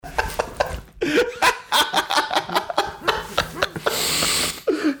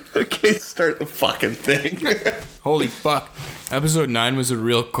start the fucking thing. Holy fuck. Episode 9 was a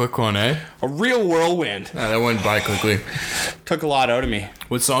real quick one, eh? A real whirlwind. That went by quickly. Took a lot out of me.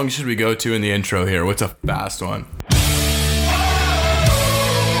 What song should we go to in the intro here? What's a fast one?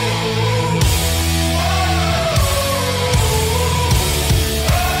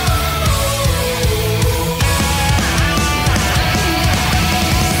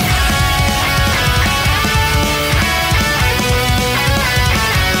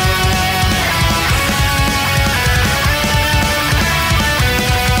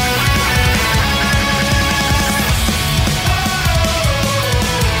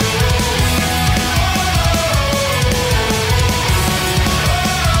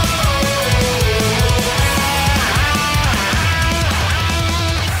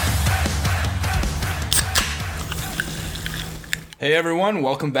 Hey everyone,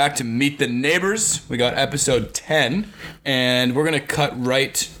 welcome back to Meet the Neighbors. We got episode 10, and we're going to cut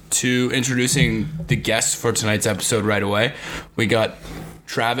right to introducing the guests for tonight's episode right away. We got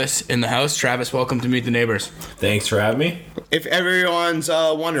Travis in the house. Travis, welcome to Meet the Neighbors. Thanks for having me. If everyone's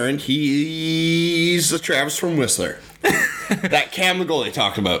wondering, he's the Travis from Whistler. That Cam the goalie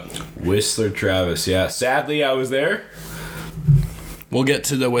talked about. Whistler Travis, yeah. Sadly, I was there. We'll get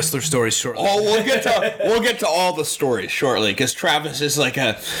to the Whistler stories shortly. Oh, we'll get to all the stories shortly, because Travis is like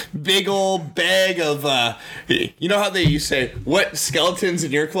a big old bag of, you know how they used to say, what skeletons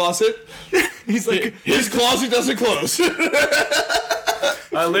in your closet? He's like, his closet doesn't close.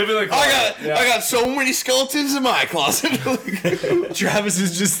 I live in the closet. I got so many skeletons in my closet. Travis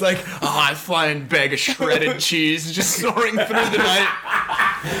is just like a high flying bag of shredded cheese just soaring through the night.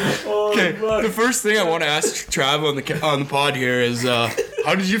 Okay, the first thing I want to ask Trav on the pod here is,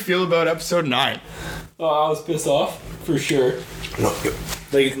 how did you feel about episode 9? Oh, I was pissed off, for sure.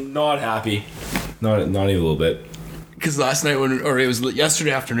 Like, not happy. Not even a little bit. Because last night, it was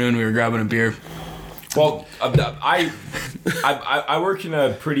yesterday afternoon, we were grabbing a beer. Well, I work in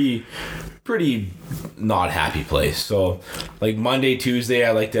a pretty not happy place. So, like Monday, Tuesday,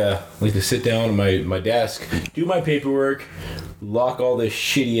 I like to sit down at my desk, do my paperwork, lock all the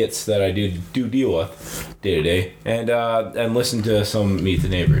shitiots that I do deal with day to day, and listen to some Meet the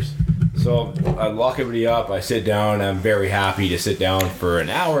Neighbors. So I lock everybody up. I sit down. I'm very happy to sit down for an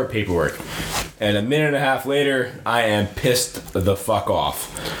hour of paperwork, and a minute and a half later, I am pissed the fuck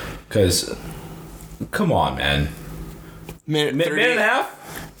off, because. Come on, man. Minute and a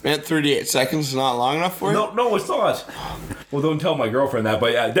half? Minute 38 seconds is not long enough for you? No, it's not. Well, don't tell my girlfriend that,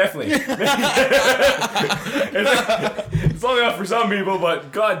 but yeah, definitely. It's long enough for some people,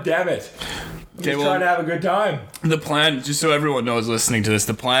 but god damn it. Just trying to have a good time. The plan, just so everyone knows listening to this,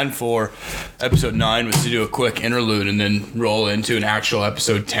 the plan for episode 9 was to do a quick interlude and then roll into an actual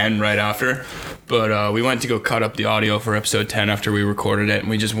episode 10 right after. But we went to go cut up the audio for episode 10 after we recorded it, and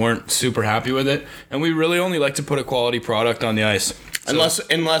we just weren't super happy with it. And we really only like to put a quality product on the ice. So,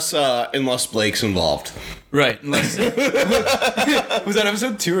 Unless Blake's involved. Right. Unless, was that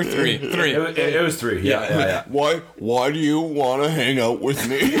episode 2 or 3? 3. It was 3. Yeah. Why do you want to hang out with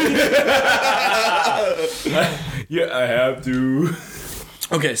me? Yeah, I have to.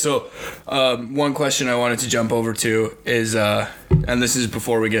 Okay, so one question I wanted to jump over to is, and this is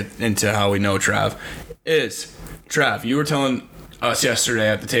before we get into how we know Trav, is, Trav, you were telling us yesterday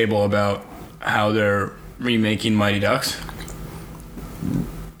at the table about how they're remaking Mighty Ducks.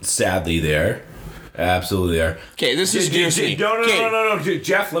 Sadly, there. Absolutely there. Okay, this is juicy. No.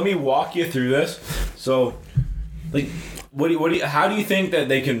 Jeff, let me walk you through this. So, like, how do you think that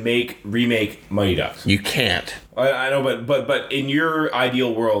they can remake Mighty Ducks? You can't. I know, but in your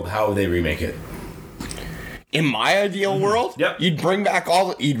ideal world, how would they remake it? In my ideal world, Yep. You'd bring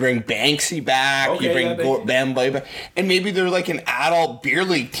Banksy back, Okay, you'd bring yeah, Ben Blay back, and maybe they're like an adult beer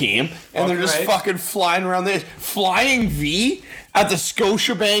league team, and they're just Okay. fucking flying around this. Flying V at the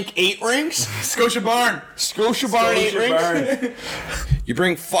Scotiabank 8 rinks? Scotia Barn 8 rinks? You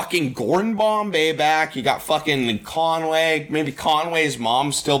bring fucking Gordon Bombay back, you got fucking Conway, maybe Conway's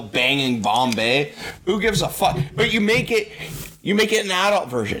mom's still banging Bombay. Who gives a fuck? But you make it an adult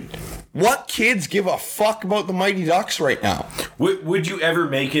version. What kids give a fuck about the Mighty Ducks right now? Would you ever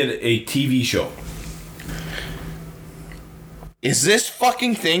make it a TV show? Is this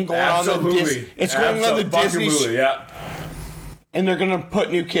fucking thing going on the Disney? It's going on the Disney, Yeah. and they're gonna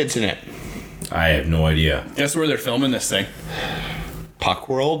put new kids in it. I have no idea. Guess where they're filming this thing? Puck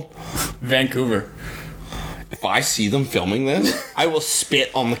World. Vancouver. If I see them filming this, I will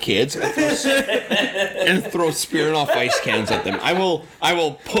spit on the kids and throw Spearmint off ice cans at them. I will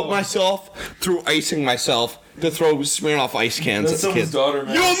put myself through icing myself to throw Smirnoff ice cans That's at someone's kids. daughter,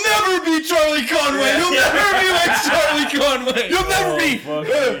 man. You'll never be Charlie Conway. You'll never be like Charlie Conway. You'll never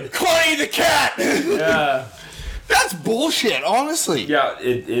be Connie the cat. Yeah. That's bullshit, honestly. Yeah,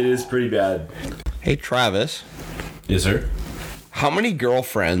 it is pretty bad. Hey, Travis, Yes, sir. how many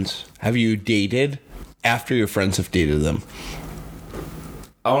girlfriends have you dated after your friends have dated them?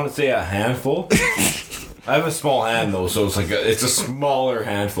 I want to say a handful. I have a small hand though, so it's a smaller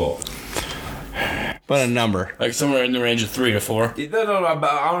handful. But a number. Like somewhere in the range of 3 to 4. No,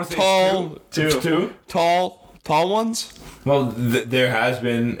 I want to say Tall, two. tall ones? Well, there has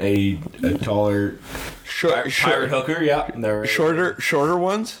been a taller pirate hooker, yeah. Shorter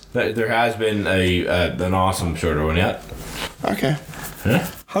ones? There has been an awesome shorter one, yeah. Okay. Huh?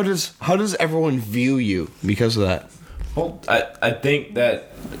 How does everyone view you because of that? Well, I think that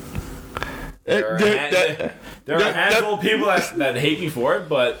there are a handful of people that hate me for it,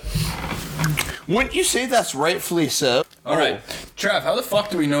 but Wouldn't you say that's rightfully so? All right, Trav, how the fuck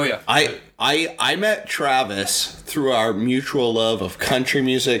do we know you? I met Travis through our mutual love of country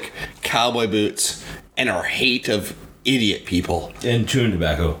music, cowboy boots, and our hate of idiot people and chewing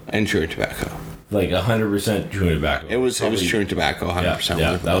tobacco, and chewing tobacco. like 100% chewing tobacco. It was chewing tobacco, 100%.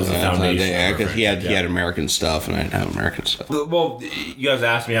 Yeah, that was the foundation. Yeah, because he had American stuff, and I didn't have American stuff. Well, you guys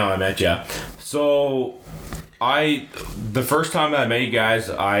asked me how I met you. So, the first time I met you guys,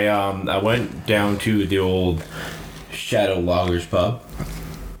 I went down to the old Shadow Loggers pub.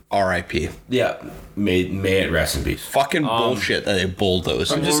 R.I.P. Yeah, may it rest in peace. Fucking bullshit that they bulldoze.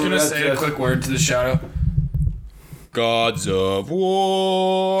 I'm just gonna say a quick word to the Shadow. Gods of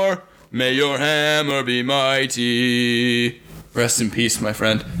war, may your hammer be mighty. Rest in peace, my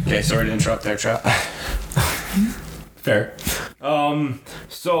friend. Okay, sorry to interrupt there, Trap. Fair.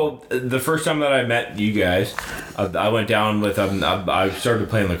 So the first time that I met you guys, I went down with I started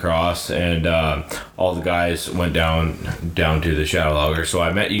playing lacrosse, and all the guys went down to the Shadow Logger. So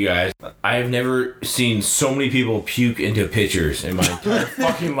I met you guys. I have never seen so many people puke into pitchers in my entire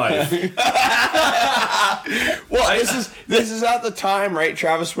fucking life. Well, this is at the time, right,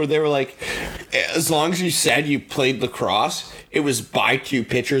 Travis, where they were like, as long as you said you played lacrosse, it was buy 2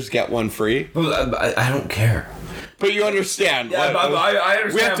 pitchers, get 1 free. Well, I don't care. But you understand. Yeah, I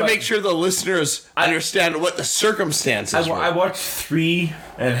understand. We have to make sure the listeners understand what the circumstances were. I watched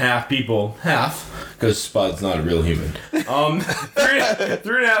 3.5 people, because Spud's not a real human.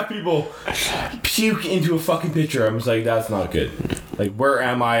 3.5 people puke into a fucking pitcher. I was like, that's not good. Like, where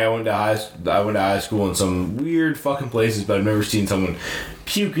am I? I went to high school in some weird fucking places, but I've never seen someone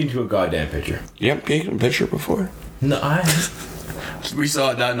puke into a goddamn pitcher. You haven't puked in a pitcher before? No, We saw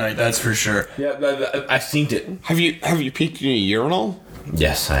it that night, that's for sure. Yeah, I've seen it. Have you puked in a urinal?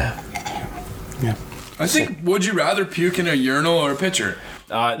 Yes, I have. Yeah. I think, would you rather puke in a urinal or a pitcher?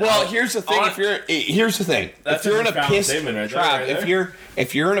 Well, here's the thing. Here's the thing. That's if you're in a profound pissed, statement right there, Trav, right there.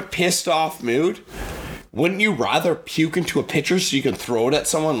 if you're in a pissed off mood, wouldn't you rather puke into a pitcher so you can throw it at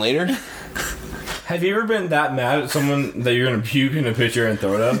someone later? Have you ever been that mad at someone that you're gonna puke in a pitcher and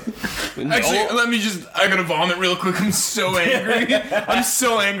throw it up? Actually, I gotta vomit real quick. I'm so angry. I'm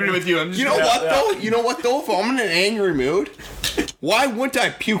so angry with you. I'm just You know what though? If I'm in an angry mood, why wouldn't I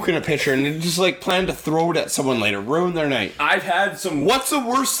puke in a pitcher and just like plan to throw it at someone later, ruin their night? I've had some. What's the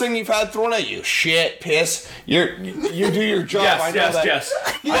worst thing you've had thrown at you? Shit, piss. You do your job. I know that. Yes.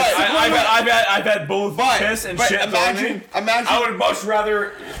 But- I've had both piss and shit thrown at me. Imagine. I would much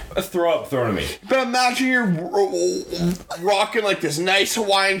rather throw up thrown at me. But imagine you're rocking like this nice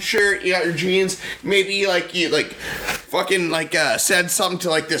Hawaiian shirt. You got your jeans. Maybe you fucking said something to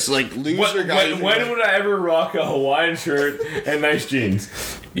like this like loser guy. When would I ever rock a Hawaiian shirt and nice jeans?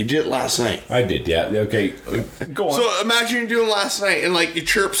 You did it last night. I did, yeah. Okay, go on. So imagine you're doing last night and like you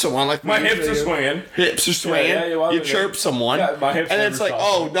chirp someone like My hips are swinging. Hips are swinging. Yeah, you chirp someone. Yeah, my hips and never it's like, stop.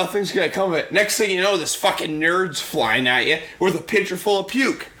 oh, nothing's gonna come of it. Next thing you know, this fucking nerd's flying at you with a pitcher full of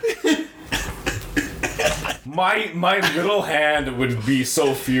puke. My little hand would be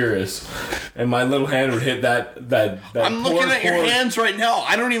so furious, and my little hand would hit that I'm looking at your hands right now.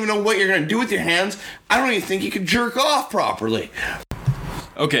 I don't even know what you're gonna do with your hands. I don't even think you can jerk off properly.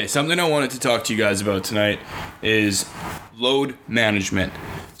 Okay, something I wanted to talk to you guys about tonight is load management.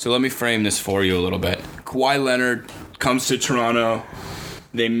 So let me frame this for you a little bit. Kawhi Leonard comes to Toronto.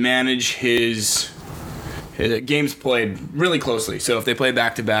 They manage his games played really closely. So if they play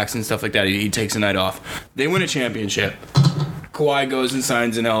back-to-backs and stuff like that, he takes a night off. They win a championship. Kawhi goes and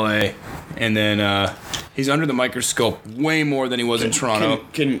signs in LA, and then he's under the microscope way more than he was in Toronto.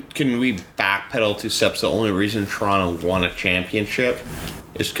 Can we backpedal 2 steps? The only reason Toronto won a championship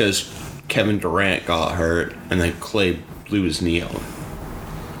is because Kevin Durant got hurt and then Clay blew his knee out.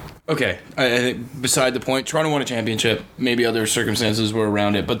 Okay, I think beside the point, Toronto won a championship. Maybe other circumstances were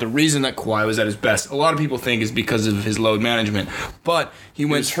around it, but the reason that Kawhi was at his best, a lot of people think, is because of his load management. But he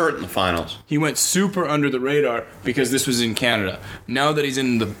was hurt in the finals. He went super under the radar because this was in Canada. Now that he's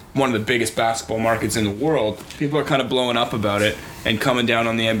in one of the biggest basketball markets in the world, people are kind of blowing up about it and coming down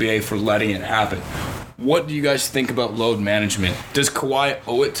on the NBA for letting it happen. What do you guys think about load management? Does Kawhi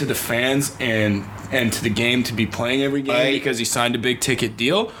owe it to the fans and to the game to be playing every game because he signed a big ticket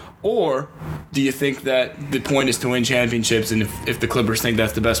deal? Or do you think that the point is to win championships, and if the Clippers think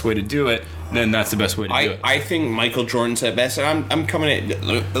that's the best way to do it, then that's the best way to do it? I think Michael Jordan's at best, and I'm coming at,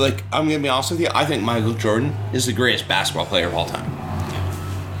 like, I'm going to be honest with you, I think Michael Jordan is the greatest basketball player of all time.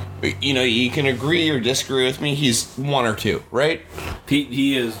 You know, you can agree or disagree with me, he's one or two, right?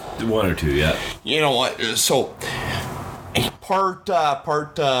 He is one or two, yeah. You know what, so... Part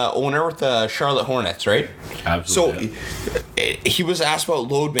owner with the Charlotte Hornets, right? Absolutely. So he was asked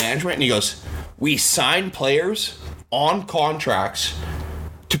about load management, and he goes, "We sign players on contracts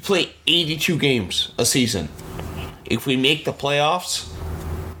to play 82 games a season. If we make the playoffs,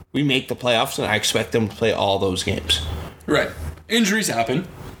 we make the playoffs, and I expect them to play all those games." Right. Injuries happen,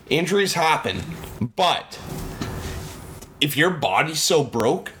 but if your body's so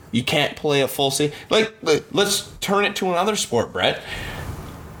broke, you can't play a full season. Like, let's turn it to another sport, Brett.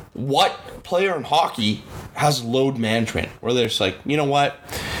 What player in hockey has load management? Where there's like, you know what,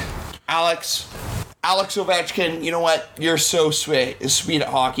 Alex Ovechkin, you know what, you're so sweet at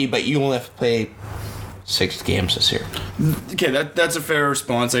hockey, but you only have to play 6 games this year. Okay, that's a fair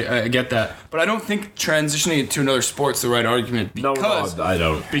response. I get that. But I don't think transitioning it to another sport's the right argument. Because, no, I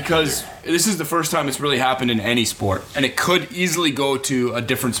don't. Because this is the first time it's really happened in any sport. And it could easily go to a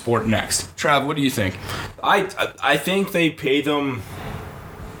different sport next. Trav, what do you think? I think they pay them...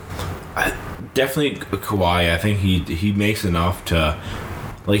 definitely Kawhi. I think he makes enough to...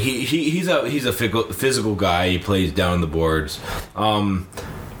 Like, he's a physical guy. He plays down the boards.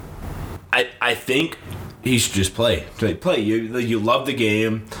 I think he should just play. Play. You love the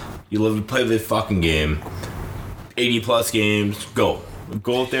game. You love to play the fucking game. 80+ games. Go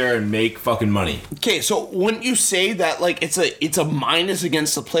out there and make fucking money. Okay, so wouldn't you say that, like, it's a minus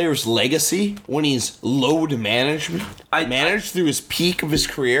against the player's legacy when he's load managed through his peak of his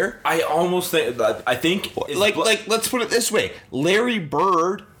career? I almost think that like let's put it this way: Larry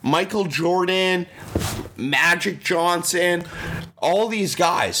Bird, Michael Jordan, Magic Johnson, all these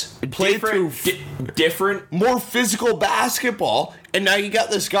guys played through different, more physical basketball, and now you got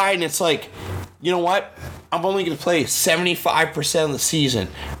this guy, and it's like, you know what? I'm only going to play 75% of the season,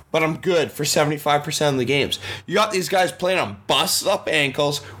 but I'm good for 75% of the games. You got these guys playing on busted up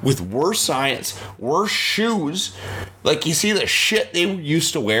ankles with worse science, worse shoes. Like, you see the shit they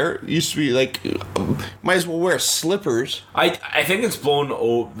used to wear? It used to be like, might as well wear slippers. I think it's blown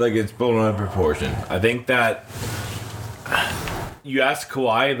out of proportion. I think that you ask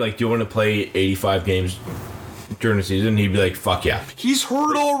Kawhi, like, do you want to play 85 games during the season? He'd be like, fuck yeah. He's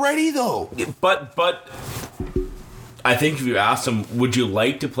hurt already, though. But I think if you asked him, would you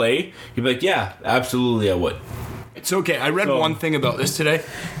like to play? He'd be like, yeah, absolutely, I would. It's okay. I read one thing about this today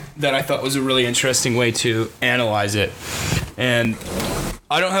that I thought was a really interesting way to analyze it. And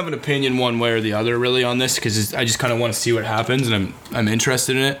I don't have an opinion one way or the other really on this, because I just kind of want to see what happens, and I'm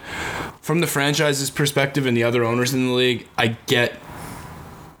interested in it. From the franchise's perspective and the other owners in the league, I get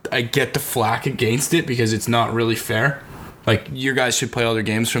the flack against it because it's not really fair. Like, your guys should play all their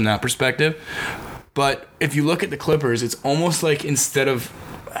games from that perspective. But if you look at the Clippers, it's almost like instead of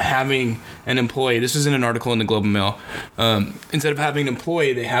having an employee, this was in an article in the Globe and Mail, instead of having an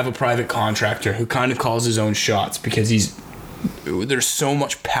employee, they have a private contractor who kind of calls his own shots because there's so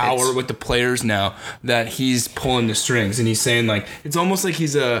much power with the players now that he's pulling the strings, and he's saying, like, it's almost like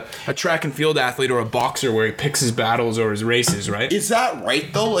he's a track and field athlete or a boxer where he picks his battles or his races, right? Is that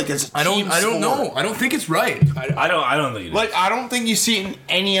right though? Like, it's I don't know. I don't think it's right. I don't think it is. Like, I don't think you see it in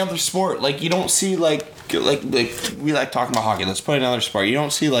any other sport. Like, you don't see like we like talking about hockey. Let's put another sport. You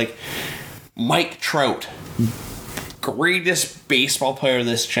don't see like Mike Trout, greatest baseball player of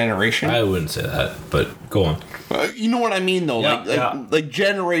this generation. I wouldn't say that, but go on. You know what I mean, though? Yeah, like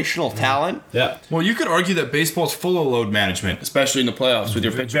generational talent. Yeah. Well, you could argue that baseball's full of load management, especially in the playoffs with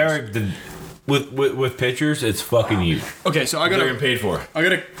your pitchers. With pitchers, it's fucking huge. Okay, so They're getting paid for. I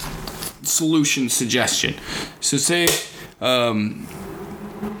got a solution suggestion. So say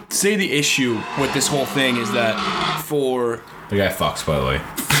the issue with this whole thing is that for the guy fucks, by the way.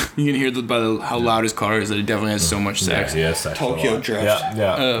 You can hear how loud his car is that he definitely has so much sex. Yeah, sex. Tokyo Drift.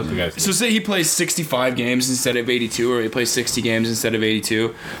 Yeah. So say he plays 65 games instead of 82, or he plays 60 games instead of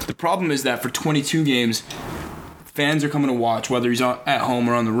 82. The problem is that for 22 games, fans are coming to watch, whether he's at home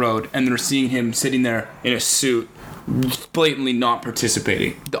or on the road, and they're seeing him sitting there in a suit, blatantly not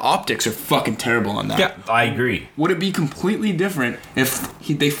participating. The optics are fucking terrible on that. Yeah, I agree. Would it be completely different if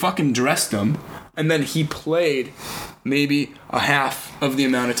they fucking dressed him and then he played maybe a half of the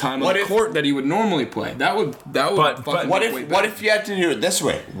amount of time on the court that he would normally play? That would. But what if you had to do it this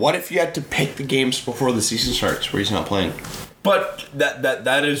way? What if you had to pick the games before the season starts where he's not playing? But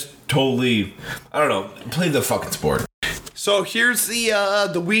that is totally, I don't know. Play the fucking sport. So here's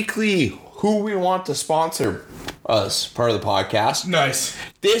the weekly who we want to sponsor us part of the podcast. Nice.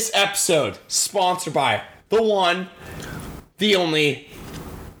 This episode sponsored by the one, the only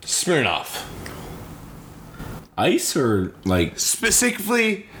Smirnoff. Ice or like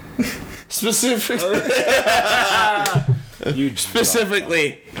Specifically Smirnoff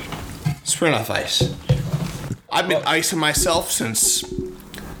Smirnoff Ice. I've been icing myself since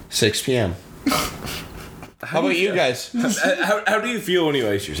 6 p.m. How about you guys? How do you feel when you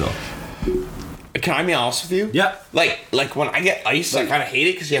ice yourself? Can I be honest with you? Yeah. Like when I get ice, I kind of hate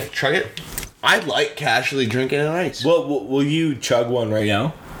it because you have to chug it. I like casually drinking an ice. Well, will you chug one right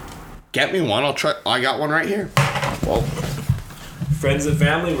now? Get me one. I'll try. I got one right here. Well, friends and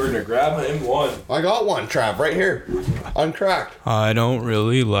family, we're gonna grab him one. I got one, Trav, right here, uncracked. I don't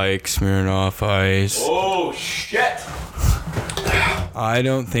really like Smirnoff Ice. Oh shit! I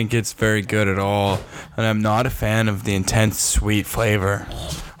don't think it's very good at all, and I'm not a fan of the intense sweet flavor.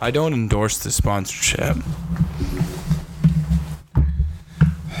 I don't endorse the sponsorship.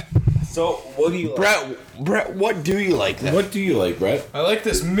 So, what do you like? Brett, what do you like then? What do you like, Brett? I like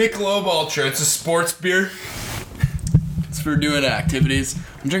this Michelob Ultra. It's a sports beer. It's for doing activities.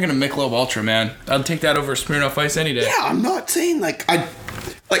 I'm drinking a Michelob Ultra, man. I'd take that over Smirnoff Ice any day. Yeah, I'm not saying if I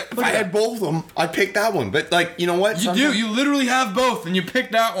had both of them, I'd pick that one. But you know what? You do. You literally have both, and you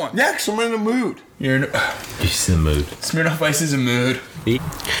pick that one. Yeah, 'cause I'm in the mood. You're in He's in the mood. Smirnoff Ice is a mood.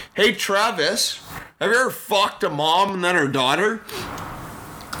 Hey, Travis, have you ever fucked a mom and then her daughter?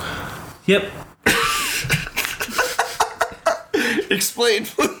 Yep. Explain,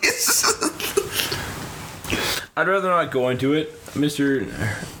 please. I'd rather not go into it,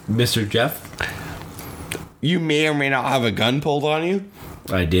 Mr. Jeff. You may or may not have a gun pulled on you.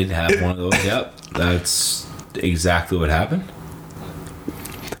 I did have one of those. Yep. That's exactly what happened.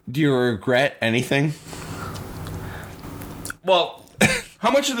 Do you regret anything? Well, How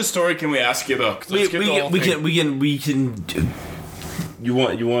much of the story can we ask you though? 'Cause we let's get the whole thing. can. You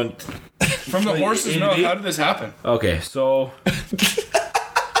want From the horse's mouth. How did this happen? Okay, so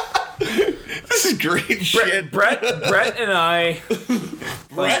This is great shit. Brett and I.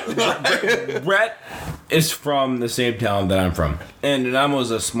 Brett is from the same town that I'm from, and Nanaimo is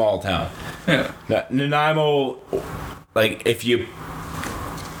a small town. Yeah. Nanaimo, like if you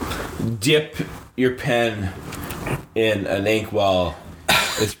dip your pen in an inkwell,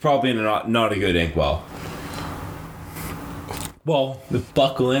 it's probably not a good inkwell. Well,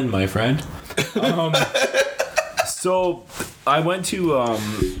 buckle in, my friend. So I went to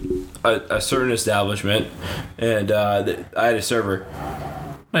a certain establishment, and I had a server,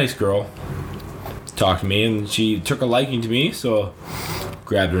 nice girl, talked to me, and she took a liking to me, so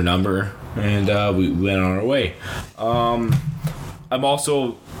grabbed her number, and we went on our way. I'm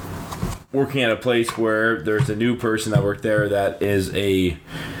also working at a place where there's a new person that worked there that is a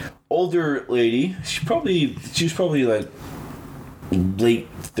older lady. She was probably like late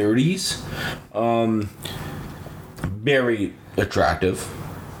 30s. Very attractive.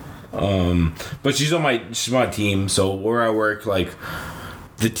 But she's on my team, so where I work, like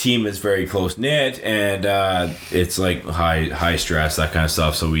the team is very close knit, and it's like high stress, that kind of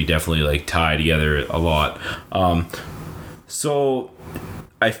stuff, so we definitely like tie together a lot. So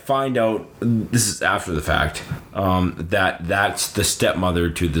I find out, this is after the fact, that that's the stepmother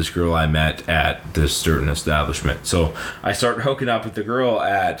to this girl I met at this certain establishment. So I start hooking up with the girl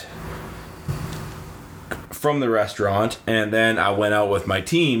from the restaurant, and then I went out with my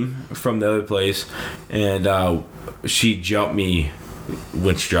team from the other place, and she jumped me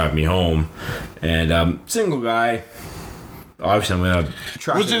when she drove me home. And single guy, obviously I'm gonna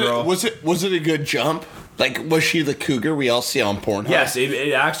track the girl. Was it a good jump? Like, was she the cougar we all see on Pornhub? Yes,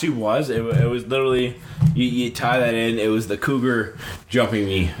 it actually was. It was literally, you tie that in, it was the cougar jumping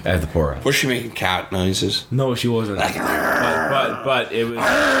me at the Pornhub. Was she making cat noises? No, she wasn't. But it was.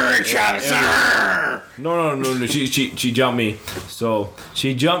 No. She jumped me. So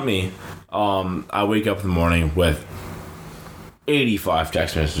she jumped me. I wake up in the morning with 85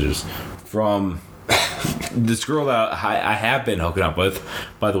 text messages from this girl that I have been hooking up with.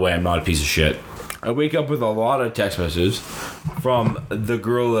 By the way, I'm not a piece of shit. I wake up with a lot of text messages from the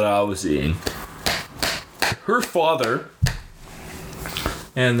girl that I was seeing. her father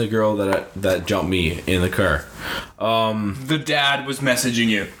and the girl that jumped me in the car. The dad was messaging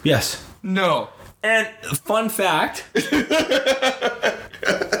you. Yes. No. And fun fact,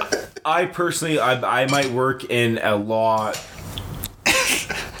 I personally, I might work in a law,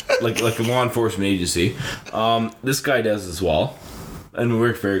 like a law enforcement agency. This guy does as well, and we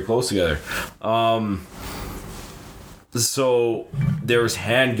work very close together. So there was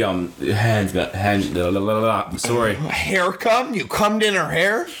handgun. Sorry. Hair cum? You cummed in her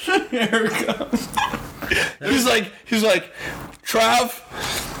hair? Hair cum. He's like, Trav,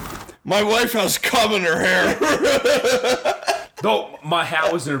 my wife has cum in her hair. No, my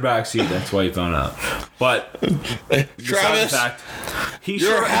hat was in her back seat. That's why he found out. But Travis, fact,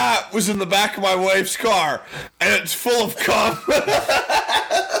 your hat was in the back of my wife's car, and it's full of cum.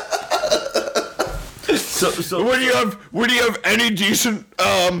 So Would you have any decent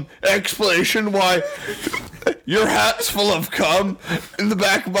explanation why your hat's full of cum in the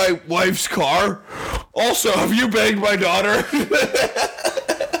back of my wife's car? Also, have you banged my daughter?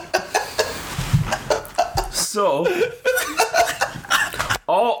 So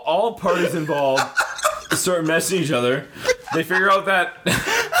all parties involved start messing each other. They figure out that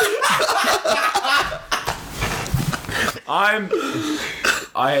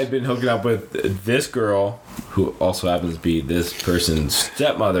I had been hooking up with this girl who also happens to be this person's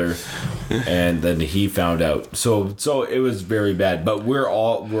stepmother, and then he found out. So it was very bad. But we're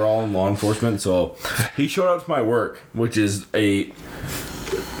all in law enforcement, so he showed up to my work, which is a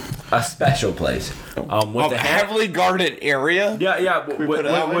special place. With A heavily guarded area? Yeah,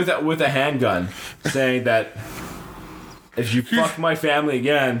 with a handgun, saying that if you fuck my family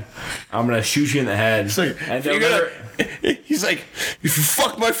again, I'm gonna shoot you in the head. And he's like, if you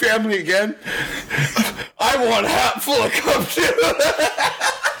fuck my family again, I want a hat full of cum too.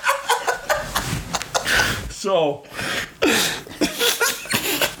 So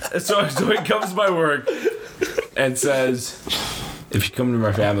he comes to my work and says, if you come to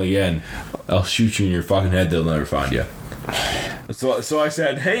my family again, I'll shoot you in your fucking head. They'll never find you. So I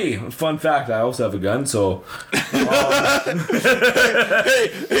said, hey, fun fact, I also have a gun, so... Hey,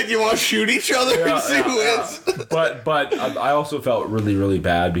 you want to shoot each other and see who wins? But I also felt really, really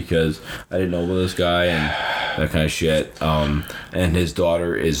bad because I didn't know about this guy and that kind of shit. And his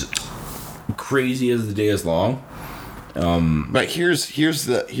daughter is crazy as the day is long. But here's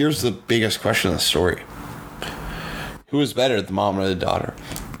the biggest question of the story. Who is better, the mom or the daughter?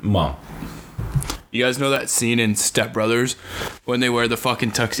 Mom. You guys know that scene in Step Brothers when they wear the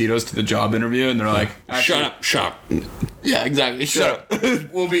fucking tuxedos to the job interview and they're like, Shut up. yeah, exactly. Shut up.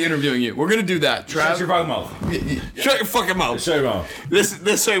 We'll be interviewing you. We're going to do that. Shut your fucking mouth. Shut your fucking mouth. Shut your mouth.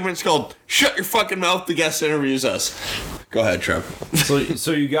 This segment's called Shut Your Fucking Mouth. The guest interviews us. Go ahead, Trev.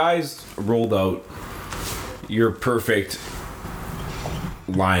 So you guys rolled out your perfect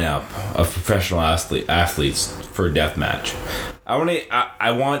lineup of professional athletes for a death match.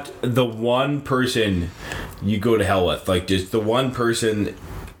 I want the one person you go to hell with, like just the one person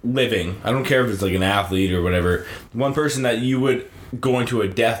living. I don't care if it's like an athlete or whatever. One person that you would go into a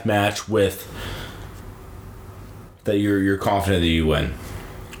death match with that you're confident that you win.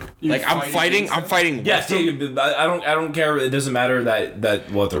 Like I'm fighting. Yes, I don't care. It doesn't matter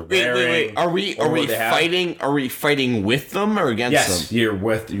that what they're wearing. Wait. Are we fighting? Are we fighting with them or against them? Yes, you're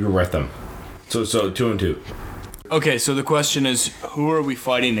with them. So 2 and 2. Okay, so the question is, who are we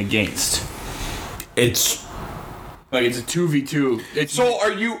fighting against? It's like it's a 2v2. So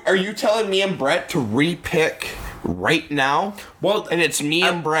are you telling me and Brett to repick right now? Well, and it's me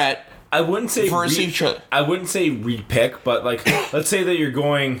and Brett. I wouldn't say versus each other. I wouldn't say repick, but like let's say that you're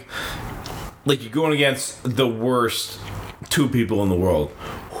going against the worst 2 people in the world.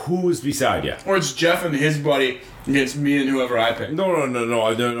 Who is beside you? Or it's Jeff and his buddy against me and whoever I pick. No. I don't know. No,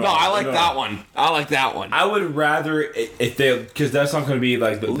 I like that one. I would rather if they, because that's not going to be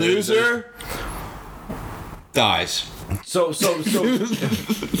like the loser dies. So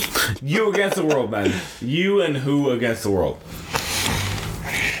you against the world, man. You and who against the world?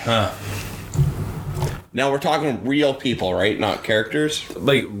 Now we're talking real people, right? Not characters.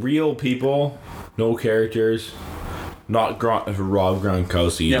 Like real people, no characters. Not Rob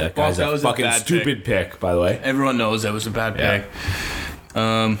Gronkowski. Yeah, that guy's a fucking stupid pick, by the way. Everyone knows that was a bad pick.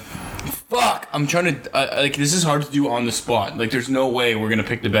 Fuck. I'm trying to like. This is hard to do on the spot. Like, there's no way we're gonna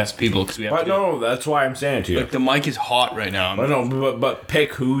pick the best people because we have. But no, that's why I'm saying it to you. Like the mic is hot right now. But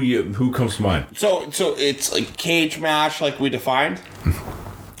pick who comes to mind. So it's like cage match, like we defined.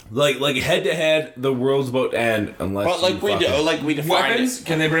 Like head to head, the world's about to end unless. But we defined. Weapons?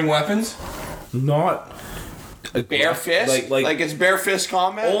 Can they bring weapons? Not. Bare fist? Like it's bare fist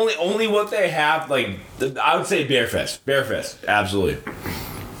combat? Only what they have, like, I would say bare fist. Bare fist, absolutely.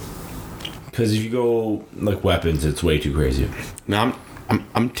 Because if you go, like, weapons, it's way too crazy. No,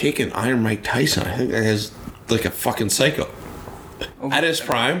 I'm taking Iron Mike Tyson. I think that is like a fucking psycho. At his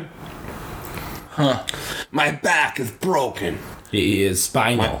prime. Huh. My back is broken. He is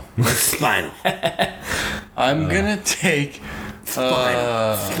spinal. My spinal. I'm gonna take...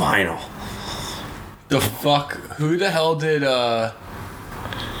 Spinal. The fuck? Who the hell did,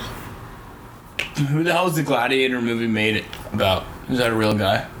 Who the hell is the Gladiator movie made it about? Is that a real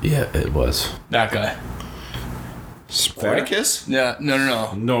guy? Yeah, it was. That guy. Spartacus? Yeah,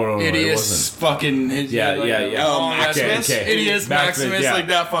 no. No, Idiot it wasn't. fucking... His, Yeah. Oh, Maximus? Idiot Maximus, yeah. like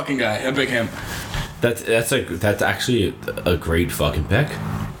that fucking guy. I pick him. That's actually a great fucking pick.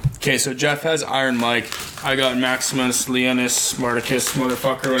 Okay, so Jeff has Iron Mike. I got Maximus, Leonis, Spartacus,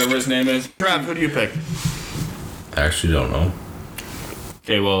 motherfucker, whatever his name is. Trav, who do you pick? I actually don't know.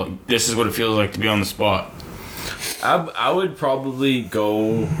 Okay, well, this is what it feels like to be on the spot. I would probably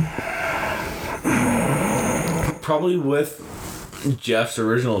go... Probably with Jeff's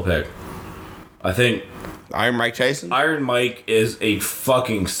original pick. I think Iron Mike Tyson? Iron Mike is a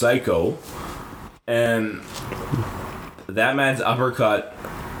fucking psycho, and that man's uppercut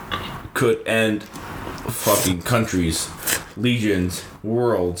could end fucking countries, legions,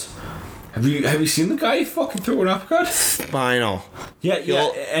 worlds. Have you seen the guy fucking throw an uppercut? Spinal. Yeah,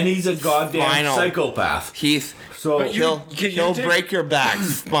 and he's a goddamn Spinal. psychopath. Heath. So But you- He'll break your back.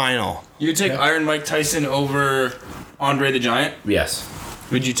 Spinal. You take Iron Mike Tyson over Andre the Giant? yes,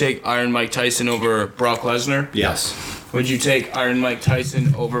 Would you take Iron Mike Tyson over Brock Lesnar? yes, Would you take Iron Mike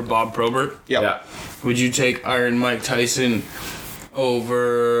Tyson over Bob Probert? Yep. yeah. Would you take Iron Mike Tyson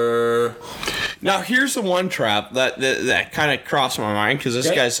over... Now here's the one trap that kind of crossed my mind because this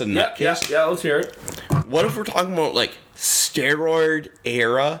guy's a nutcase. Yeah, let's hear it. What if we're talking about like steroid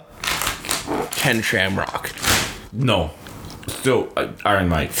era Ken Shamrock? No, still Iron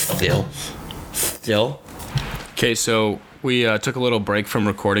Mike. Still. Okay, so we took a little break from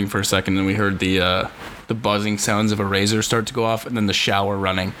recording for a second, and we heard the buzzing sounds of a razor start to go off, and then the shower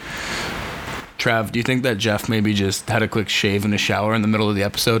running. Trav, do you think that Jeff maybe just had a quick shave in the shower in the middle of the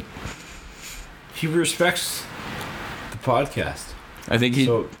episode? He respects the podcast. I think he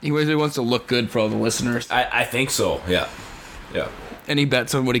really wants to look good for all the listeners. I think so. Yeah. Any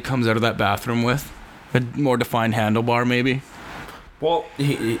bets on what he comes out of that bathroom with? A more defined handlebar, maybe? Well,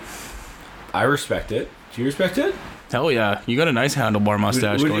 I respect it. Do you respect it? Hell yeah. You got a nice handlebar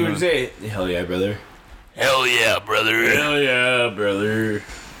mustache Would going you on. say, hell yeah, brother? Hell yeah, brother. Hell yeah, brother.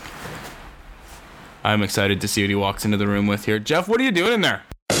 I'm excited to see what he walks into the room with here. Jeff, what are you doing in there?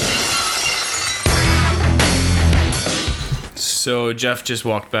 So Jeff just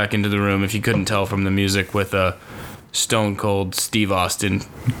walked back into the room, if you couldn't tell from the music, with a stone cold Steve Austin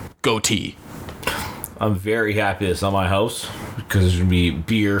goatee. I'm very happy it's not my house because there's gonna be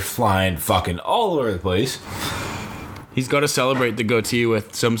beer flying fucking all over the place. He's got to celebrate the goatee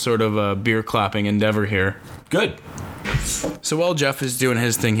with some sort of a beer clapping endeavor here. Good. So while Jeff is doing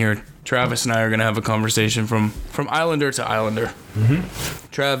his thing here, Travis and I are going to have a conversation from Islander to Islander. Mm-hmm.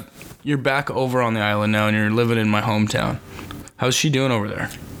 Trav, you're back over on the island now and you're living in my hometown. How's she doing over there?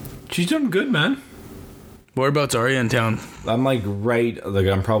 She's doing good, man. Whereabouts are you in town? I'm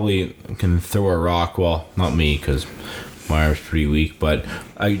I'm probably can throw a rock. Well, not me because my arm's pretty weak, but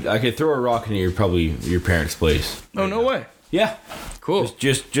I could throw a rock into your parents' place. Oh, no way. Yeah. Cool.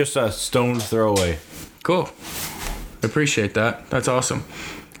 Just a stone's throw away. Cool. Appreciate that. That's awesome.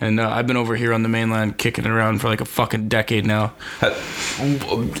 And I've been over here on the mainland kicking it around for like a fucking decade now.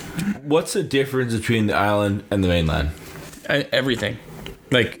 What's the difference between the island and the mainland? Everything.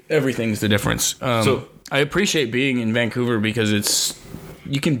 Like, everything's the difference. So I appreciate being in Vancouver because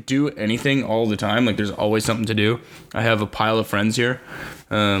you can do anything all the time. Like, there's always something to do. I have a pile of friends here.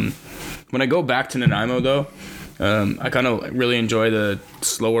 When I go back to Nanaimo, though, I kind of really enjoy the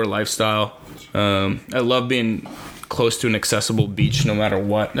slower lifestyle. I love being close to an accessible beach no matter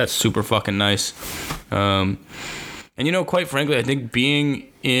what. That's super fucking nice. And, quite frankly, I think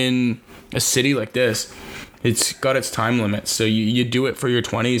being in a city like this, it's got its time limits. So you do it for your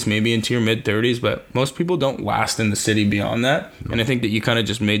 20s, maybe into your mid-30s, but most people don't last in the city beyond that. And I think that you kind of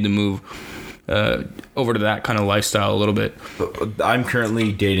just made the move over to that kind of lifestyle a little bit. I'm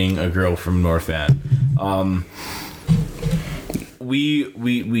currently dating a girl from North Van.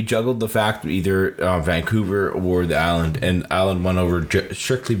 We juggled the fact of either Vancouver or the island, and island won over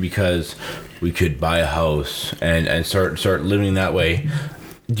strictly because we could buy a house and start living that way.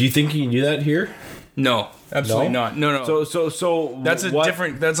 Do you think you can do that here? No, absolutely not. No. So that's a what-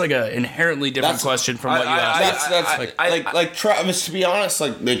 different. That's like an inherently different question from what you asked. That's Travis. To be honest,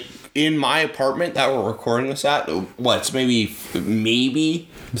 like in my apartment that we're recording this at, it's maybe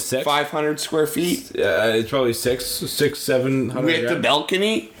 6? 500 square feet. It's probably 700. With the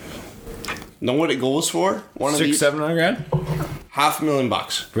balcony. Know what it goes for? One of these, 700 grand.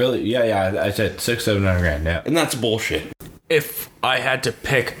 $500,000. Really? Yeah. I said 700 grand. Yeah. And that's bullshit. If I had to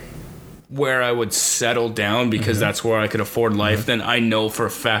pick where I would settle down because that's where I could afford life, then I know for a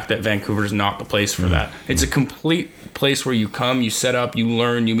fact that Vancouver is not the place for that. It's a complete place where you come, you set up, you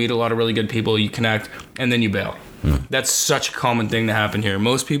learn, you meet a lot of really good people, you connect, and then you bail. That's such a common thing to happen here.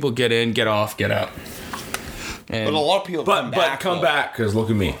 Most people get in, get off, get out. And But a lot of people come back. Because look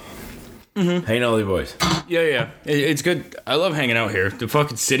at me. Hanging out with you boys. yeah. It's good. I love hanging out here. The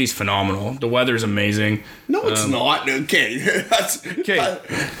fucking city's phenomenal. The weather's amazing. No, it's not. Okay. Okay.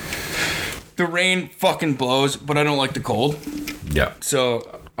 The rain fucking blows, but I don't like the cold. Yeah.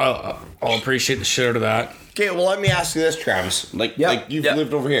 So I'll appreciate the shit out of that. Okay, well, let me ask you this, Travis. Like you've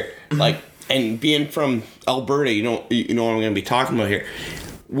lived over here, and being from Alberta, you know what I'm going to be talking about here.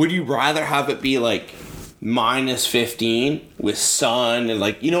 Would you rather have it be like -15 with sun and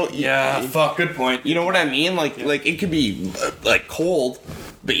Fuck, good point. You know what I mean? Like it could be like cold,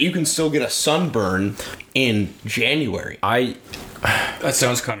 but you can still get a sunburn in January. That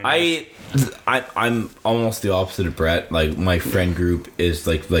sounds kind of nice. I'm almost the opposite of Brett. Like my friend group is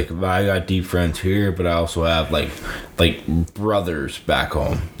like I got deep friends here, but I also have like brothers back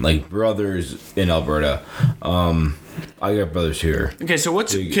home, like brothers in Alberta. I got brothers here. Okay, so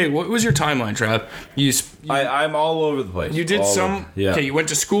what was your timeline, Trav? I'm all over the place. You did some. Yeah. Okay, you went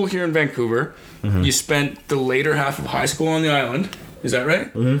to school here in Vancouver. You spent the later half of high school on the island. Is that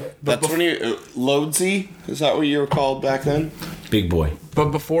right? That's when you Loadsy. Is that what you were called back then? Big boy.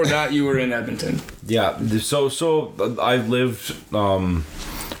 But before that, you were in Edmonton. Yeah. So I've lived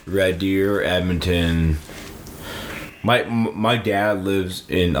Red Deer, Edmonton. My dad lives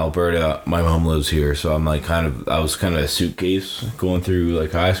in Alberta. My mom lives here, so I'm like I was kind of a suitcase going through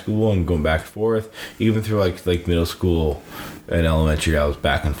like high school and going back and forth. Even through like middle school and elementary, I was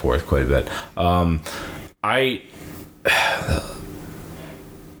back and forth quite a bit.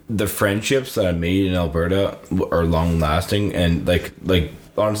 The friendships that I made in Alberta are long lasting, and like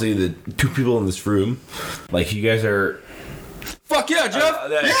honestly, the two people in this room, like you guys are. Fuck yeah, Jeff!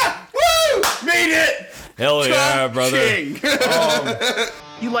 Yeah! Woo! Made it! Hell yeah, brother!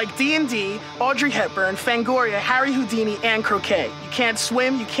 You like D&D, Audrey Hepburn, Fangoria, Harry Houdini, and croquet. You can't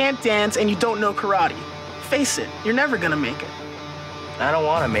swim, you can't dance, and you don't know karate. Face it, you're never gonna make it. I don't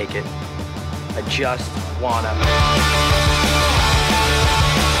want to make it. I just want to.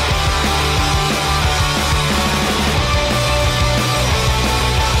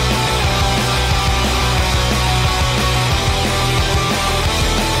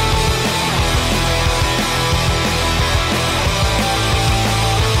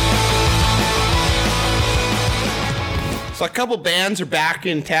 So a couple bands are back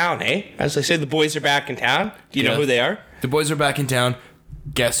in town, eh? As I said, the boys are back in town. Do you know who they are? The boys are back in town.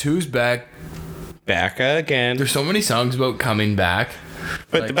 Guess who's back? Back again. There's so many songs about coming back.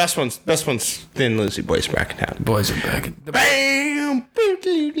 But the best one's Thin Lizzy Boys are back in town. The boys are back. Bam!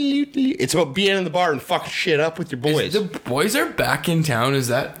 It's about being in the bar and fucking shit up with your boys. The boys are back in town. Is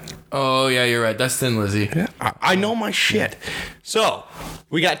that? Oh yeah, you're right. That's Thin Lizzy. Yeah, I know my shit. So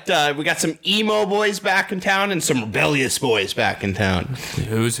we got some emo boys back in town and some rebellious boys back in town.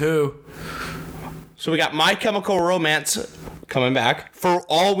 Who's who? So we got My Chemical Romance coming back. For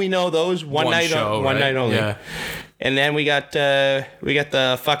all we know, those one night only. Yeah. And then we got the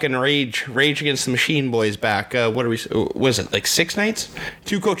fucking Rage Against the Machine boys back. What are we? Was it like 6 nights,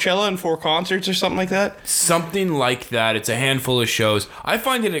 2 Coachella and 4 concerts or something like that? Something like that. It's a handful of shows. I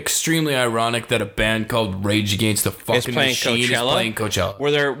find it extremely ironic that a band called Rage Against the fucking Machine is playing Coachella.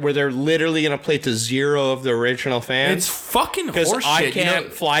 Where they're literally gonna play to 0 of the original fans. It's fucking horseshit. Because I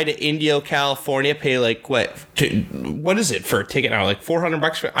can't fly to Indio, California, pay like what is it for a ticket now? Like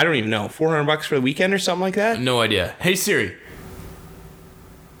 $400 for, I don't even know, $400 for the weekend or something like that. No idea. Hey Siri,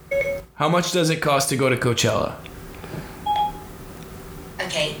 how much does it cost to go to Coachella?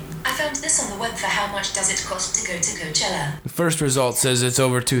 Okay, I found this on the web for how much does it cost to go to Coachella. The first result says it's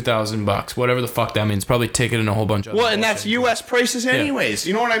over $2,000. Whatever the fuck that means. Probably ticket and a whole bunch of. Well, and that's U.S. prices anyways.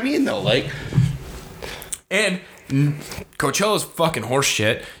 You know what I mean though, like. And Coachella's fucking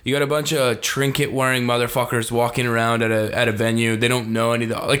horseshit. You got a bunch of trinket-wearing motherfuckers walking around at a venue. They don't know any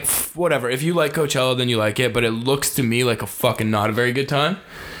of the... Like, whatever. If you like Coachella, then you like it. But it looks to me like a fucking not a very good time.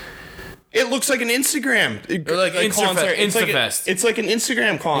 It looks like an Instagram Or like concert. Instafest. It's like an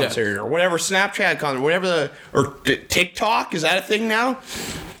Instagram concert or whatever, Snapchat concert, whatever or TikTok. Is that a thing now?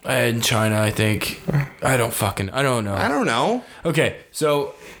 In China, I think. I don't know. I don't know. Okay,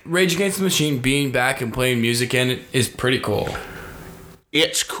 so Rage Against the Machine being back and playing music in it is pretty cool.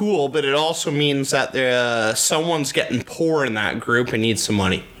 It's cool, but it also means that someone's getting poor in that group and needs some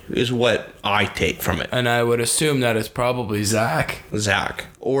money. Is what I take from it. And I would assume that it's probably Zach.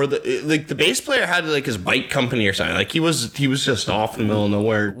 Or the bass player had like his bike company or something. Like he was just off in the middle of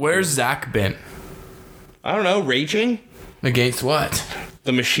nowhere. Where's Zach been? I don't know. Raging Against what?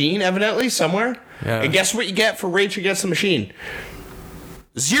 the Machine, evidently somewhere. Yeah. And guess what you get for Rage Against the Machine?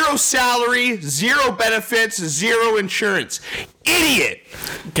 0 salary, 0 benefits, 0 insurance. Idiot.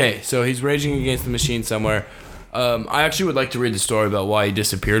 Okay, so he's raging against the machine somewhere. I actually would like to read the story about why he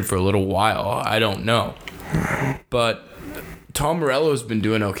disappeared for a little while. I don't know. But Tom Morello's been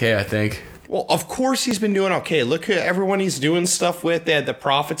doing okay, I think. Well, of course he's been doing okay. Look at everyone he's doing stuff with. They had the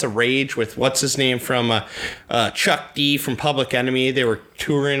Prophets of Rage with what's his name from Chuck D from Public Enemy. They were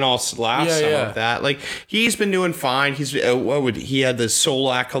touring all last summer with that. Like he's been doing fine. He's he had this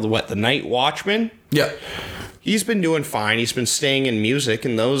solo act called The Night Watchman. Yeah. He's been doing fine. He's been staying in music,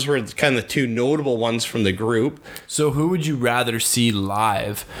 and those were kind of the two notable ones from the group. So who would you rather see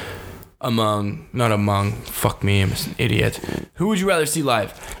live? Fuck me, I'm an idiot. Who would you rather see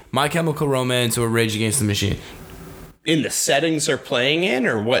live? My Chemical Romance or Rage Against the Machine? In the settings they're playing in,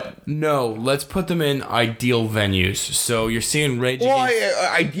 or what? No, let's put them in ideal venues. So you're seeing Rage Against...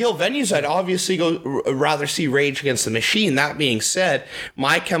 Ideal venues, I'd obviously rather see Rage Against the Machine. That being said,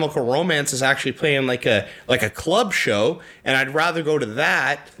 My Chemical Romance is actually playing like a club show, and I'd rather go to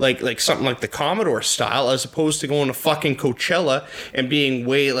that, like something like the Commodore style, as opposed to going to fucking Coachella and being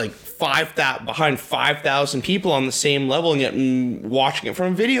way like behind 5,000 people on the same level and yet watching it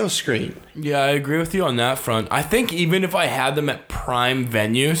from a video screen. Yeah, I agree with you on that front. I think even if I had them at prime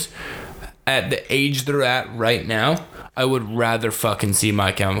venues, at the age they're at right now, I would rather fucking see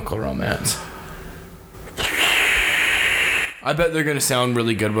My Chemical Romance. I bet they're gonna sound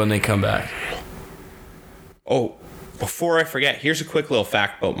really good when they come back. Oh, before I forget, here's a quick little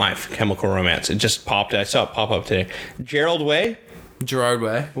fact about My Chemical Romance. It just popped. I saw it pop up today. Gerard Way,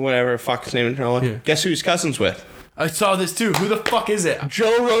 whatever the fuck his name is. Yeah. Guess who he's cousins with? I saw this too. Who the fuck is it?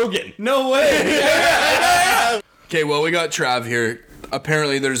 Joe Rogan. No way. Okay, well, we got Trav here.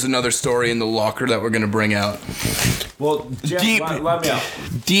 Apparently, there's another story in the locker that we're gonna bring out. Well, Jeff, let me out.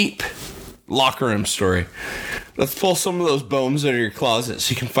 Deep locker room story. Let's pull some of those bones out of your closet so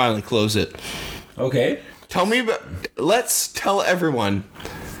you can finally close it. Okay. Let's tell everyone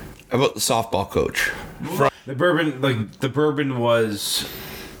about the softball coach. The bourbon was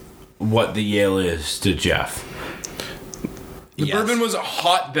what the Yale is to Jeff. The bourbon was a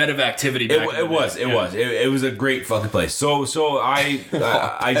hotbed of activity. It was a great fucking place. So I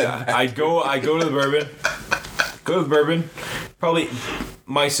go to the bourbon. Probably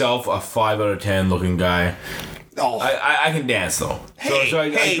myself, a 5 out of 10 looking guy. Oh, I can dance though. Hey,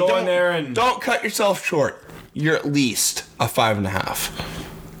 I go in there and don't cut yourself short. You're at least a 5.5.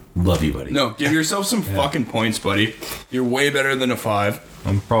 Love you, buddy. No, give yourself some fucking points, buddy. You're way better than a 5.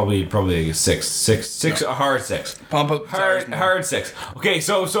 I'm probably like a 6, a hard 6. Pump up Hard 6. Okay,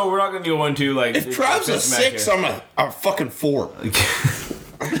 so we're not gonna go into like. If Trav's a 6, I'm a fucking 4.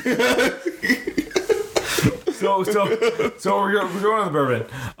 So we're going to the bourbon.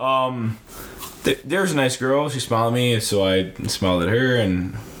 There's a nice girl. She smiled at me, so I smiled at her,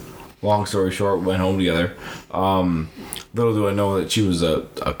 and long story short, we went home together. Little do I know that she was a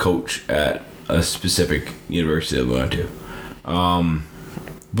coach at a specific university that we went to.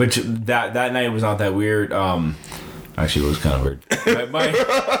 Which that night was not that weird. Actually, it was kind of weird.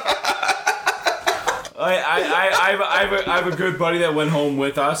 I have a good buddy that went home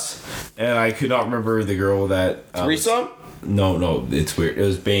with us, and I could not remember the girl that. Threesome? No, it's weird. It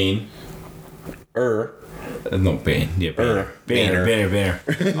was Bane. No, Bane. Yeah, Banner.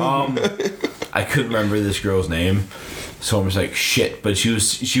 I couldn't remember this girl's name, so I was like, shit. But she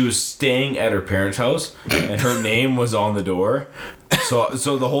was staying at her parents' house, and her name was on the door.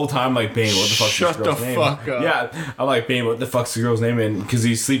 So the whole time, like, Bane, what the fuck's this girl's name? Shut the fuck up. Yeah, I'm like, Bane, what the fuck's the girl's name? And because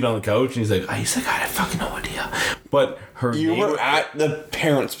he's sleeping on the couch, and he's like, I have fucking no idea. But her You name were at the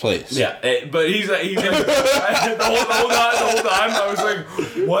parents' place. Yeah, but he's like the whole time I was like,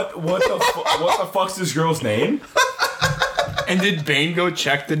 what the fuck's this girl's name? And did Bane go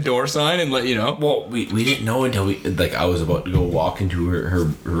check the door sign and let you know? Well, we didn't know until I was about to go walk into her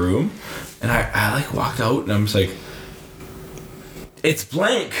room, and I like walked out, and I'm just like, it's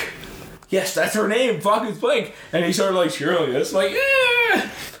blank. Yes, that's her name. Fuck, it's blank. And he started like cheering like this, like, yeah.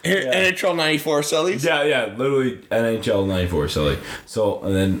 NHL 94 sillies. Yeah, literally NHL 94 silly. So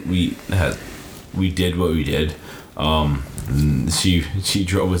and then we did what we did. She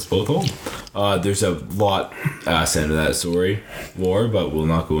drove us both home. There's a lot asked into that story, more, but we'll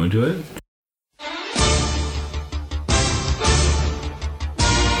not go into it.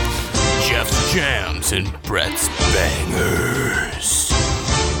 Jeff's Jams and Brett's Bangers.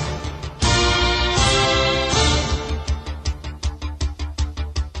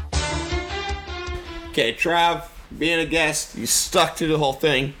 Okay, Trav, being a guest, you stuck to the whole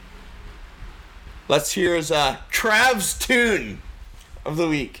thing. Let's hear his Trav's tune of the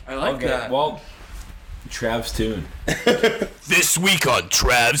week. I like that. Well, Trav's tune. This week on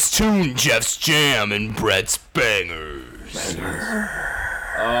Trav's Tune, Jeff's Jam and Brett's Bangers.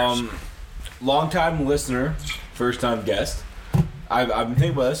 Long time listener, first time guest. I've been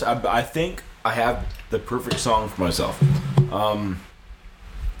thinking about this. I think I have the perfect song for myself.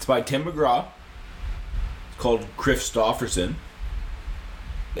 It's by Tim McGraw. It's called Christofferson.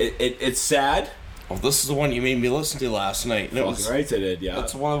 It's sad. Oh, this is the one you made me listen to last night. And it was, Right, I did, yeah.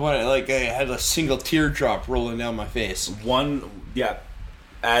 that's one of what I had a single teardrop rolling down my face.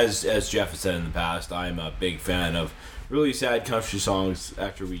 As Jeff has said in the past, I'm a big fan of really sad country songs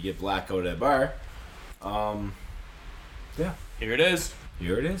after we get blackout at a bar. Yeah. Here it is.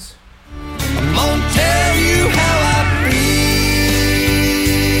 Here it is. I'm gonna tell you how I feel.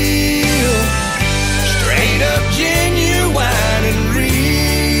 Straight up genuine and real.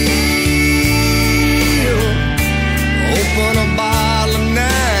 Open a bottle of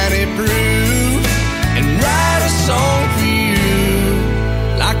 90 proof and write a song for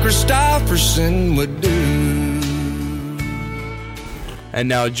you like Christofferson would do. And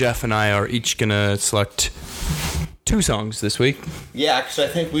now Jeff and I are each gonna select 2 songs this week. Yeah, because I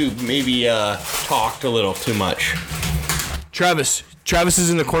think we maybe talked a little too much. Travis is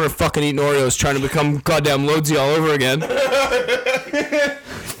in the corner fucking eating Oreos, trying to become goddamn Loadsy all over again.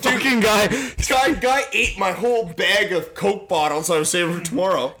 Drinking guy ate my whole bag of Coke bottles I was saving for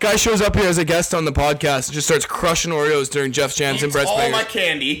tomorrow. Guy shows up here as a guest on the podcast and just starts crushing Oreos during Jeff's Jams and Eats Brett's all Bangers. my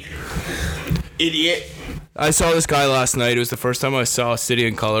candy. Idiot. I saw this guy last night. It was the first time I saw City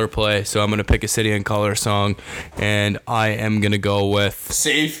and Color play, so I'm going to pick a City and Color song, and I am going to go with...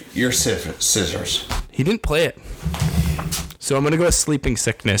 Save your scissors. He didn't play it. So I'm going to go with Sleeping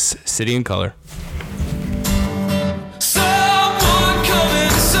Sickness, City and Color. Someone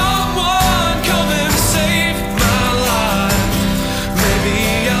come and save my life.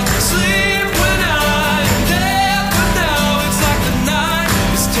 Maybe I'll sleep when I'm dead, but now it's like the night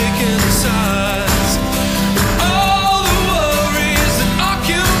is taking sides. All the worries that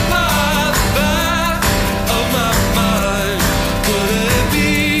occupy the back of my mind. Could it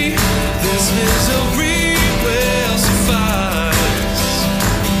be this misery will suffice?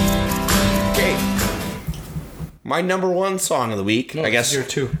 Okay. My number 1 song of the week, I guess. Your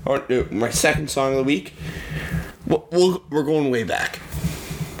 2. Or, my second song of the week. We're going way back.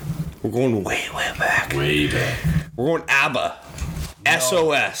 We're going way back. Way back. We're going ABBA. No.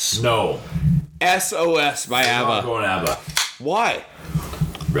 SOS. No. SOS by I'm not ABBA. going ABBA. Why?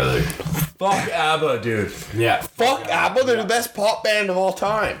 Brother. Fuck ABBA, dude. Yeah. Fuck ABBA. They're the best pop band of all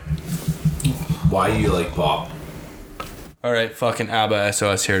time. Why do you like pop? All right, fucking ABBA,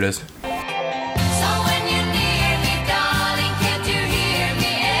 SOS, here it is. So when you're near me, darling, can't you hear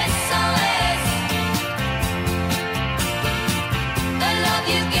me? SOS. The love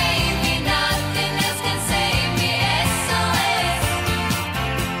you gave me, nothing else can save me. SOS.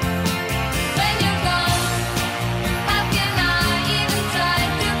 When you're gone, how can I even try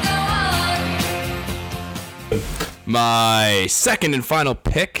to go on? My second and final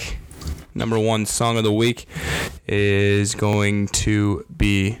pick, number 1 song of the week, is going to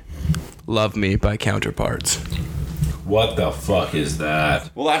be Love Me by Counterparts. What the fuck is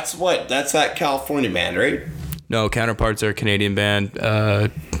that? Well, that's that California band, right? No, Counterparts are a Canadian band.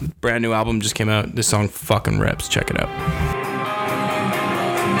 Brand new album just came out. This song fucking rips. Check it out.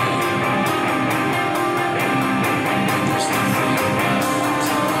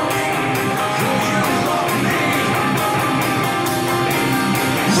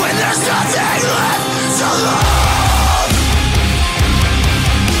 When there's nothing left to love.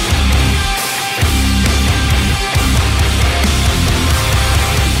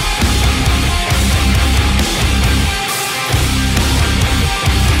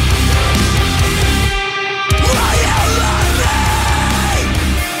 Will you love me?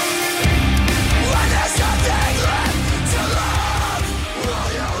 When there's nothing left to love. Will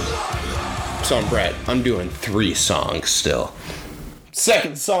you love me? So, Brett, I'm doing 3 songs still.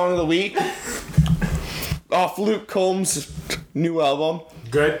 Second song of the week. Off Luke Combs' new album,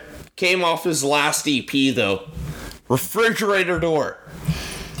 Good. Came off his last EP though. Refrigerator Door.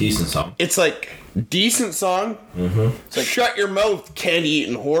 Decent song. It's like decent song. It's like shut your mouth, candy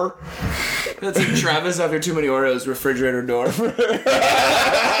eating whore. That's like Travis after too many Oreos, refrigerator door.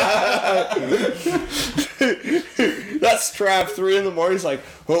 That's Trav, 3 in the morning. He's like,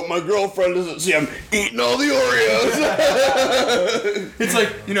 hope my girlfriend doesn't see I'm eating all the Oreos. It's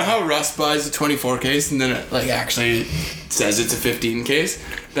like, you know how Russ buys a 24 case and then it like actually says it's a 15 case?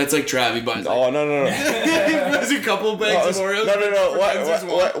 That's like Trav, he buys like, Oh, no. he buys a couple bags of Oreos. No. pretends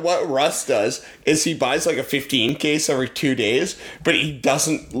he's one. What Russ does is he buys like a 15 case every 2 days, but he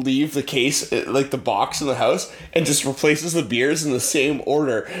doesn't leave the case, like the box in the house, and just replaces the beers in the same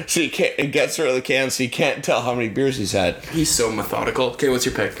order. So he can't, it gets rid of the can, so you can't tell how many beers he's had. He's so methodical. Okay, what's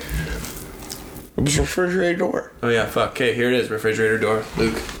your pick? It was Refrigerator Door. Oh yeah, fuck. Okay, here it is, refrigerator door.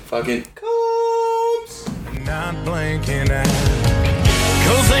 Luke, fucking Combs. Not blinking out,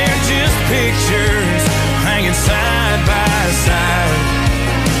 'cause they're just pictures hanging side by side.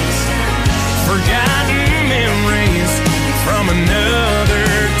 Forgotten memories from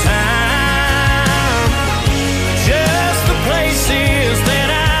another time. Just the places that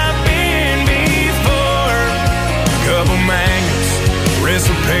I've been before. Couple magnets,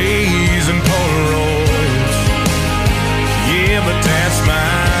 recipes, and Polaroids. Yeah, but that's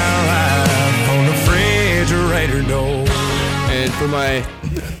my life on the refrigerator door. And for my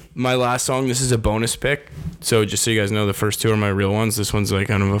last song, this is a bonus pick. So just so you guys know, the first two are my real ones. This one's like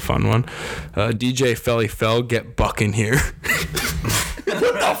kind of a fun one. DJ Felly Fell, Get Buck in Here. Is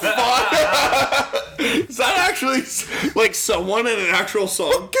that actually like someone in an actual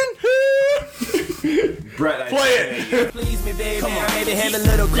song? Brett, Play it. Please me, baby. I maybe have a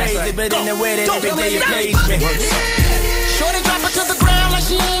little crazy, but in the way that every day you please me. Shorty drop it to the ground like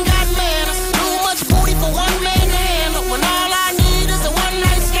she ain't got manners. Too much booty for one man to handle. When all I need is a one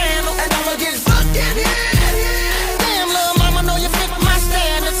night scandal. And I'ma get fucking damn, little mama, know you fit my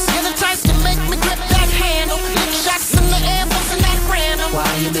standards. You're the type to make me grip that handle. Lick shots in the air, bustin' that random. Why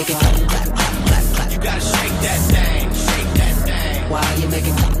you making clap, clap, clap, clap, clap? You gotta shake that thing, shake that thing. Why you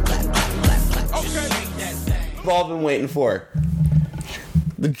making clap, clap, clap, clap, clap? Okay. Shake that thing. We've all been waiting for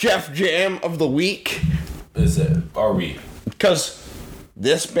the Jeff Jam of the week. Is it? Are we? Because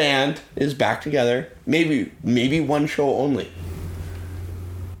this band is back together. Maybe one show only.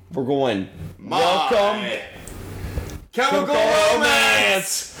 We're going. Welcome, Chemical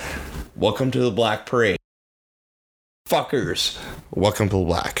Romance. Welcome to the Black Parade. Fuckers. Welcome to the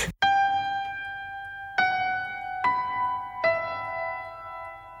Black.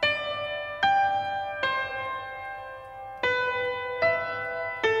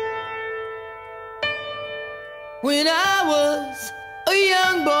 When I was a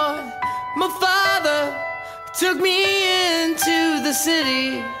young boy, my father took me into the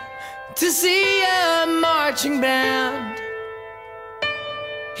city to see a marching band.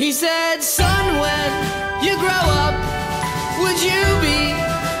 He said, son, when you grow up, would you be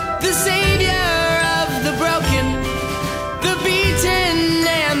the savior of the broken, the beaten,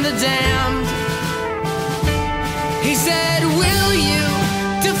 and the damned? He said, will you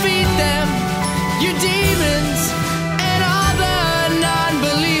defeat them, your demons, and all the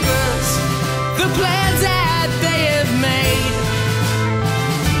non-believers, the plans that they have made?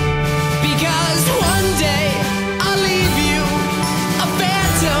 Because one day I'll leave you a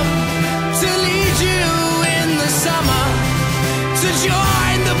phantom to lead you in the summer to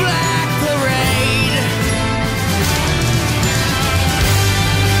join the Black Parade.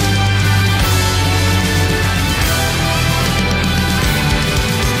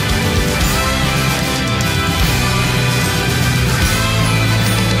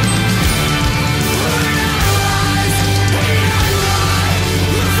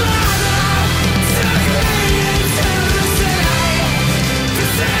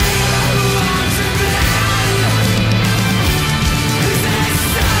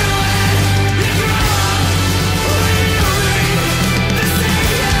 You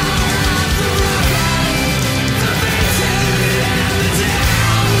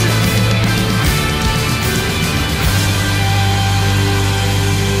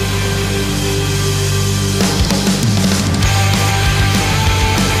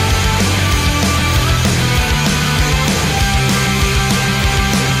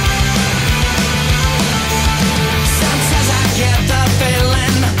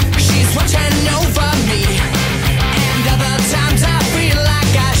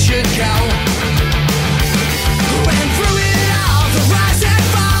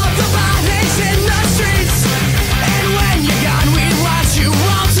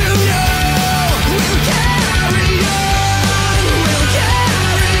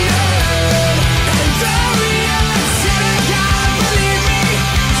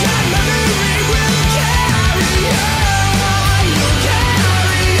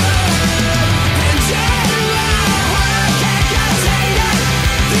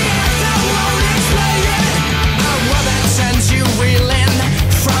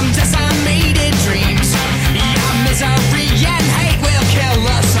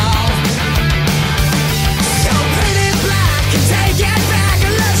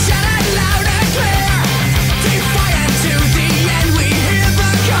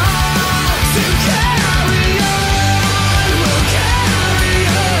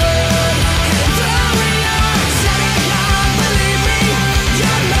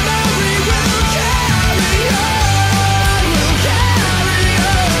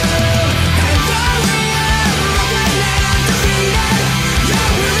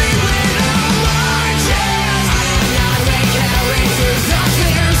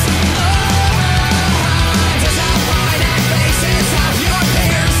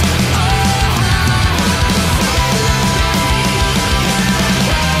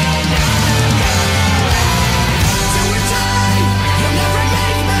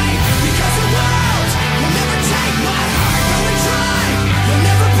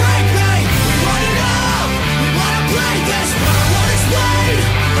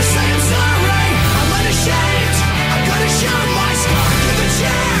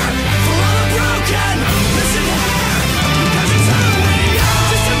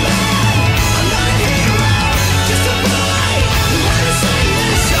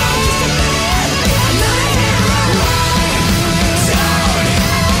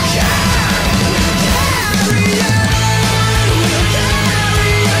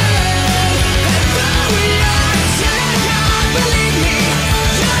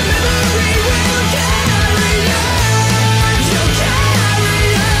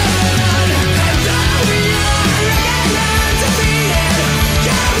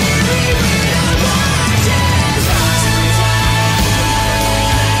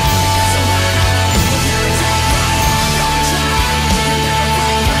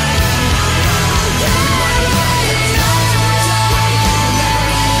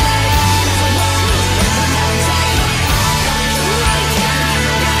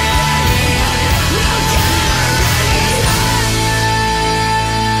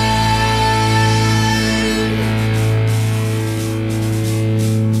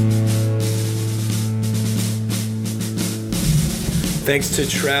Thanks to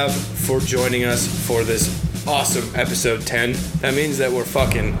Trav for joining us for this awesome episode 10. That means that we're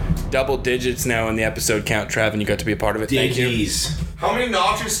fucking double digits now in the episode count, Trav, and you got to be a part of it. Thank you. Diggies. How many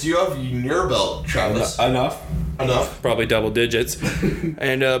notches do you have in your belt, Travis? Enough. Probably double digits.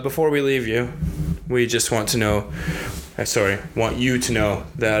 And before we leave you, we just want to know, want you to know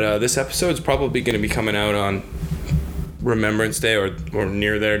that this episode is probably going to be coming out on Remembrance Day or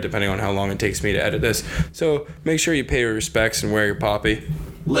near there, depending on how long it takes me to edit this. So make sure you pay your respects and wear your poppy.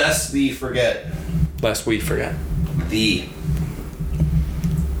 Lest we forget. Lest we forget. The.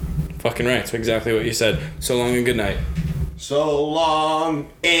 Fucking right. It's exactly what you said. So long and good night. So long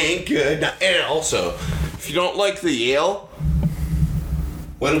and good night. And also, if you don't like the Yale,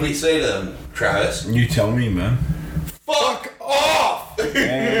 what do we say to them, Travis? You tell me, man. Fuck off!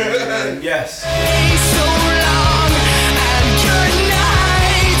 And yes.